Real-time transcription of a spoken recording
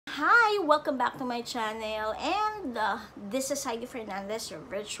Hi! Welcome back to my channel, and this is Heidie-Fernandez, your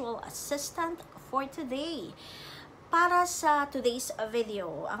virtual assistant for today. Para sa today's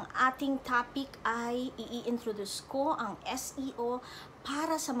video, ang ating topic ay i-introduce ko ang SEO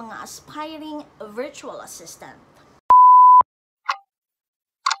para sa mga aspiring virtual assistant.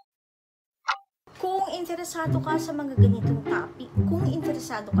 Kung interesado ka sa mga ganitong topic, kung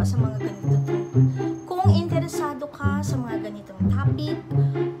interesado ka sa mga ganitong topic,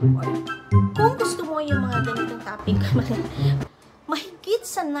 or kung gusto mo yung mga ganitong topic, mahigit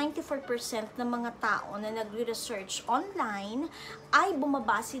sa 94% ng mga tao na nagre-research online ay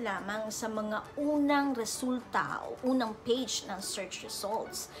bumabase lamang sa mga unang resulta o unang page ng search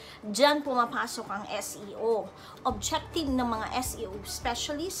results. Diyan pumapasok ang SEO. Objective ng mga SEO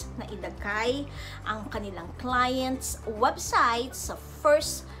specialist na ilagay ang kanilang clients' website sa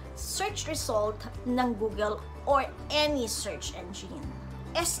first search result ng Google or any search engine.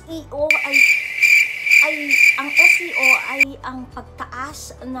 Ang SEO ay ang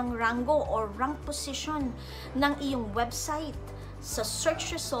pagtaas ng rango or rank position ng iyong website sa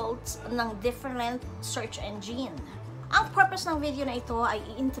search results ng different search engine. Ang purpose ng video na ito ay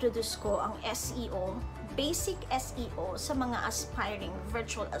i-introduce ko ang SEO, basic SEO sa mga aspiring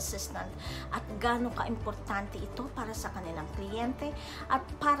virtual assistant at gaano ka-importante ito para sa kanilang kliyente at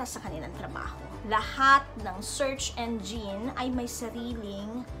para sa kanilang trabaho. Lahat ng search engine ay may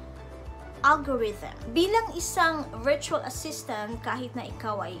sariling algorithm. Bilang isang virtual assistant, kahit na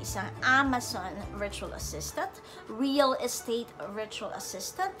ikaw ay isang Amazon virtual assistant, real estate virtual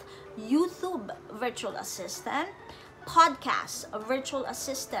assistant, YouTube virtual assistant, podcast virtual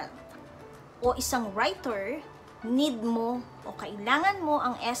assistant, o isang writer, need mo o kailangan mo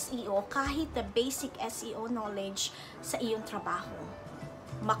ang SEO kahit na basic SEO knowledge sa iyong trabaho.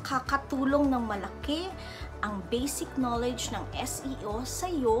 Makakatulong ng malaki ang basic knowledge ng SEO sa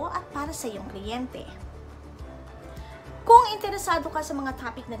iyo at para sa iyong kliyente. Kung interesado ka sa mga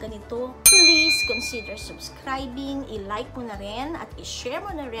topic na ganito, please consider subscribing, i-like mo na rin at i-share mo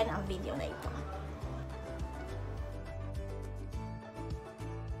na rin ang video na ito.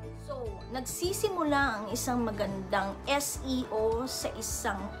 So, nagsisimula ang isang magandang SEO sa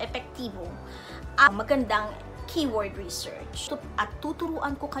isang epektibo at magandang keyword research. At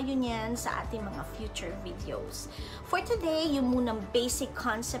tuturuan ko kayo niyan sa ating mga future videos. For today, yung munang basic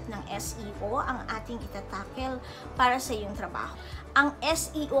concept ng SEO ang ating itatakel para sa iyong trabaho. Ang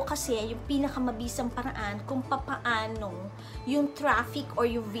SEO kasi yung pinakamabisang paraan kung papaano yung traffic or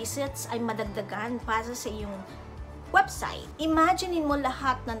yung visits ay madagdagan para sa iyong website. Imaginein mo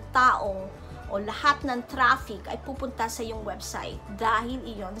lahat ng tao o lahat ng traffic ay pupunta sa iyong website dahil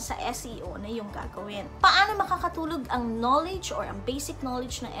iyon sa SEO na iyong gagawin. Paano makakatulog ang knowledge or ang basic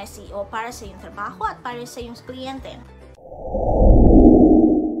knowledge ng SEO para sa iyong trabaho at para sa iyong kliyente?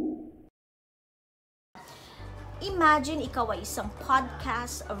 Imagine ikaw ay isang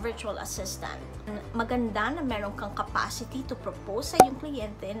podcast virtual assistant. Maganda na meron kang capacity to propose sa iyong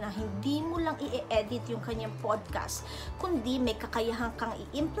kliyente na hindi mo lang i-edit yung kanyang podcast, kundi may kakayahan kang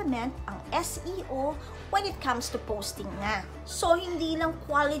i-implement ang SEO when it comes to posting na. So, hindi lang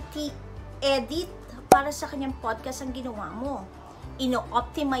quality edit para sa kanyang podcast ang ginawa mo.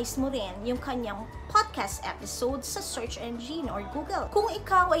 Ino-optimize mo rin yung kanyang podcast episode sa search engine or Google. Kung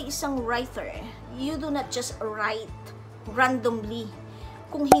ikaw ay isang writer, you do not just write randomly.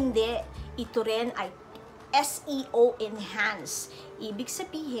 Kung hindi, ito rin ay SEO enhance. Ibig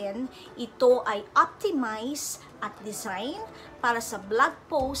sabihin, ito ay optimize at design para sa blog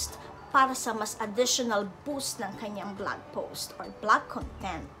post, para sa mas additional boost ng kanyang blog post or blog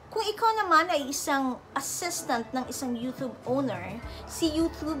content. Kung ikaw naman ay isang assistant ng isang YouTube owner, si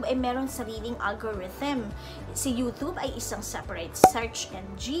YouTube ay meron sariling algorithm. Si YouTube ay isang separate search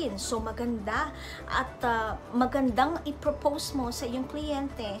engine. So maganda at magandang i-propose mo sa iyong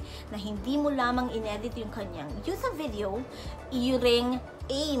kliyente na hindi mo lamang inedit yung kanyang YouTube video, iyong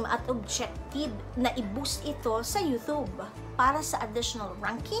aim at objective na i-boost ito sa YouTube para sa additional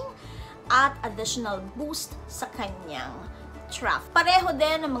ranking at additional boost sa kanyang traffic. Pareho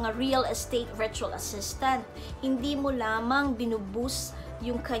din ng mga real estate virtual assistant. Hindi mo lamang binuboost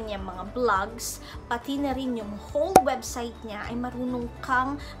yung kanyang mga blogs, pati na rin yung whole website niya ay marunong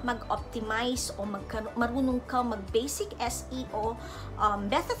kang mag-optimize o marunong kang mag-basic SEO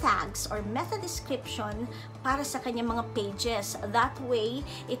meta tags or meta description para sa kanyang mga pages. That way,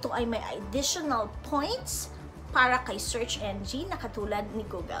 ito ay may additional points para kay search engine na katulad ni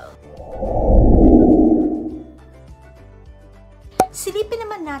Google. Silipin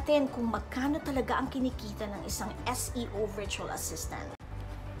naman natin kung magkano talaga ang kinikita ng isang SEO virtual assistant.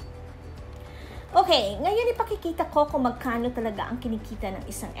 Okay, ngayon ipakikita ko kung magkano talaga ang kinikita ng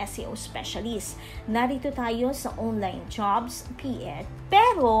isang SEO specialist. Narito tayo sa onlinejobsph.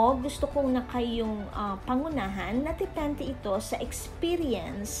 Pero gusto kong na kayong pangunahan na depende ito sa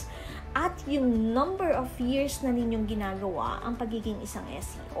experience at yung number of years na ninyong ginagawa ang pagiging isang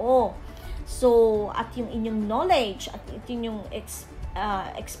SEO. So, at yung inyong knowledge at inyong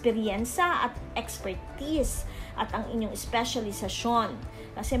experience at expertise at ang inyong specialization.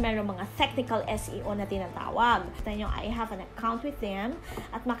 Kasi meron mga technical SEO na tinatawag. Kita nyo, I have an account with them.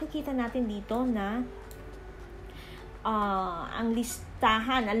 At makikita natin dito na ang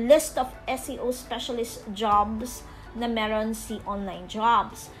listahan, a list of SEO specialist jobs na meron si online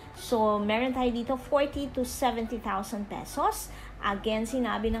jobs. So, meron tayo dito 40 to 70,000 pesos. Again,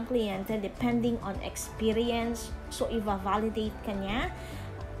 sinabi ng kliyente, depending on experience. So, i-validate ka niya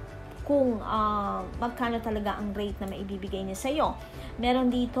kung magkano talaga ang rate na maibibigay niya sa'yo.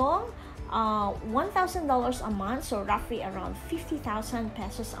 Meron dito $1,000 a month, so roughly around 50,000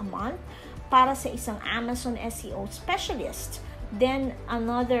 pesos a month para sa isang Amazon SEO specialist. Then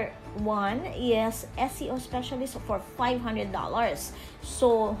another one is SEO specialist for $500.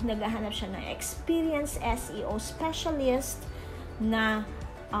 So naghahanap siya ng experienced SEO specialist na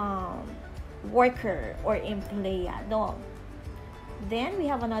worker or empleyado. Then, we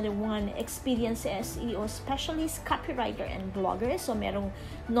have another one, experienced SEO specialist, copywriter, and blogger. So, merong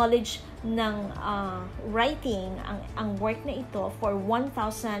knowledge ng writing ang work na ito for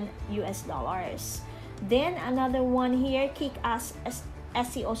 $1,000. Then, another one here, kick-ass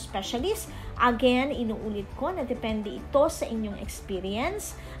SEO specialist. Again, inuulit ko na depende ito sa inyong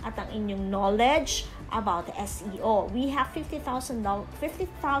experience at ang inyong knowledge about SEO. We have 50,000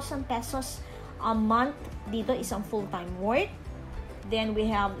 pesos a month dito, isang full-time work. Then we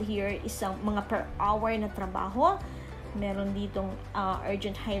have here isang mga per hour na trabaho. Meron ditong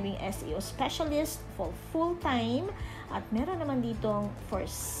urgent hiring SEO specialist for full-time. At meron naman ditong for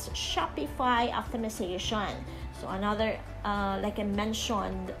Shopify optimization. So another, like I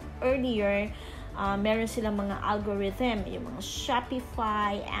mentioned earlier, meron silang mga algorithm. Yung mga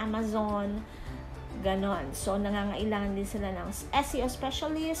Shopify, Amazon, ganon. So, nangangailangan din sila ng SEO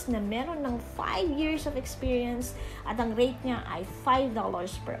specialist na meron ng 5 years of experience at ang rate niya ay $5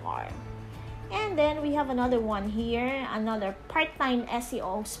 per hour. And then, we have another one here, another part-time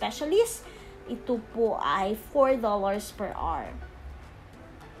SEO specialist. Ito po ay $4 per hour.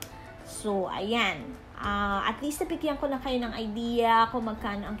 So, ayan. At least nabigyan ko na kayo ng idea kung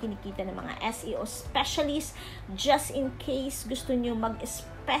magkano ang kinikita ng mga SEO specialist just in case gusto nyo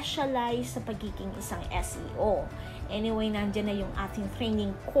mag-specialize sa pagiging isang SEO. Anyway, nandyan na yung ating training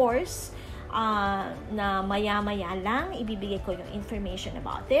course na maya-maya lang ibibigay ko yung information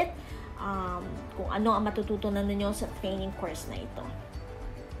about it, kung ano ang matututunan ninyo sa training course na ito.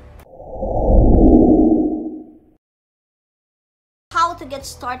 How to get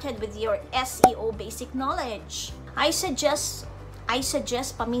started with your SEO basic knowledge. I suggest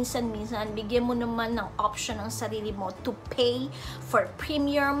paminsan-minsan bigyan mo naman ng option ang sarili mo to pay for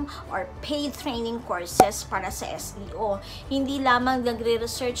premium or paid training courses para sa SEO. Hindi lamang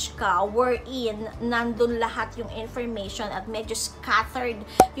nagre-research ka wherein nandun lahat yung information at medyo scattered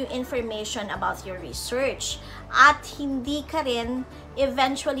yung information about your research. At hindi ka rin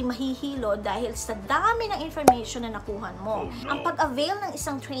eventually mahihilo dahil sa dami ng information na nakuha mo. Oh, no. Ang pag-avail ng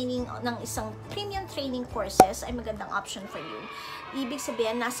isang premium training courses ay magandang option for you. Ibig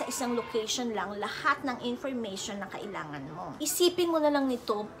sabihin, nasa isang location lang lahat ng information na kailangan mo. Isipin mo na lang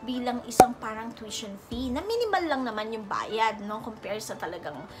nito bilang isang parang tuition fee na minimal lang naman yung bayad, no, compare sa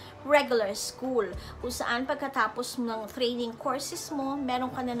talagang regular school, kung saan pagkatapos ng training courses mo,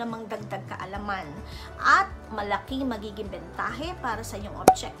 meron ka na namang dagdag kaalaman at malaki magiging bentahe para sa iyong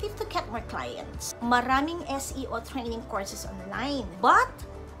objective to get more clients. Maraming SEO training courses online, but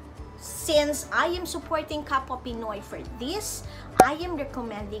since I am supporting Kapwa Pinoy for this, I am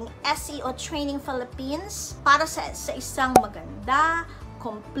recommending SEO Training Philippines para sa isang maganda,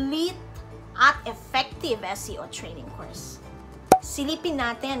 complete, at effective SEO training course. Silipin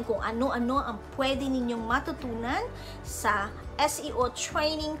natin kung ano-ano ang pwede ninyong matutunan sa SEO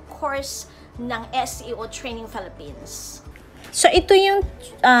training course ng SEO Training Philippines. So, ito yung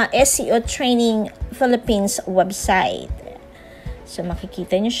SEO Training Philippines website. So,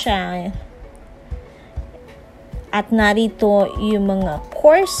 makikita nyo siya. At narito yung mga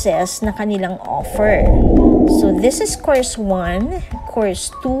courses na kanilang offer. So, this is course 1,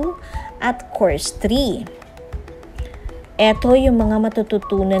 course 2, at course 3. Ito yung mga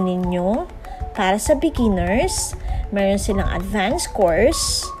matututunan ninyo para sa beginners. Meron silang advanced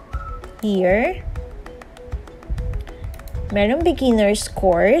course here. Merong beginner's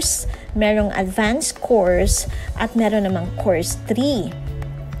course, merong advanced course, at meron namang course 3.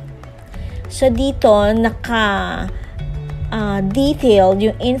 So dito, detailed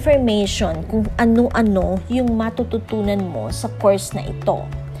yung information kung ano-ano yung matututunan mo sa course na ito.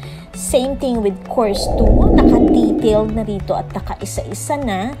 Same thing with course 2, naka-detailed na rito at naka-isa-isa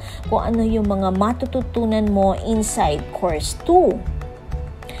na kung ano yung mga matututunan mo inside course 2.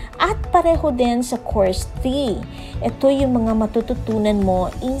 At pareho din sa course 3. Ito yung mga matututunan mo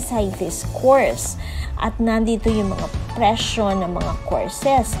inside this course. At nandito yung mga presyo ng mga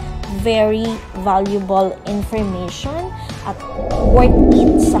courses. Very valuable information at worth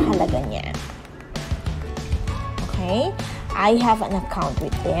it sa halaga niya. Okay? I have an account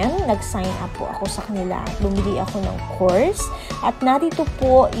with them. Nag-sign up po ako sa kanila at bumili ako ng course. At narito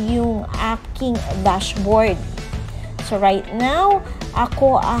po yung aking dashboard. So right now,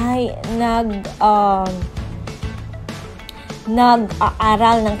 ako ay nag-aaral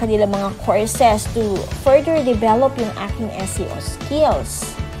ng kanilang mga courses to further develop yung aking SEO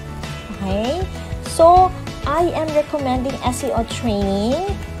skills. Okay? So, I am recommending SEO Training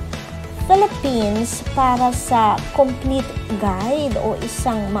Philippines para sa complete guide o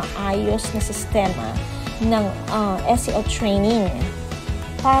isang maayos na sistema ng SEO training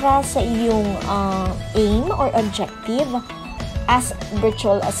para sa iyong aim or objective as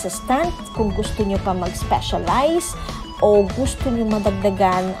virtual assistant kung gusto nyo pa mag-specialize o gusto nyo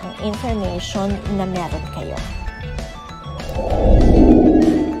madagdagan ang information na meron kayo.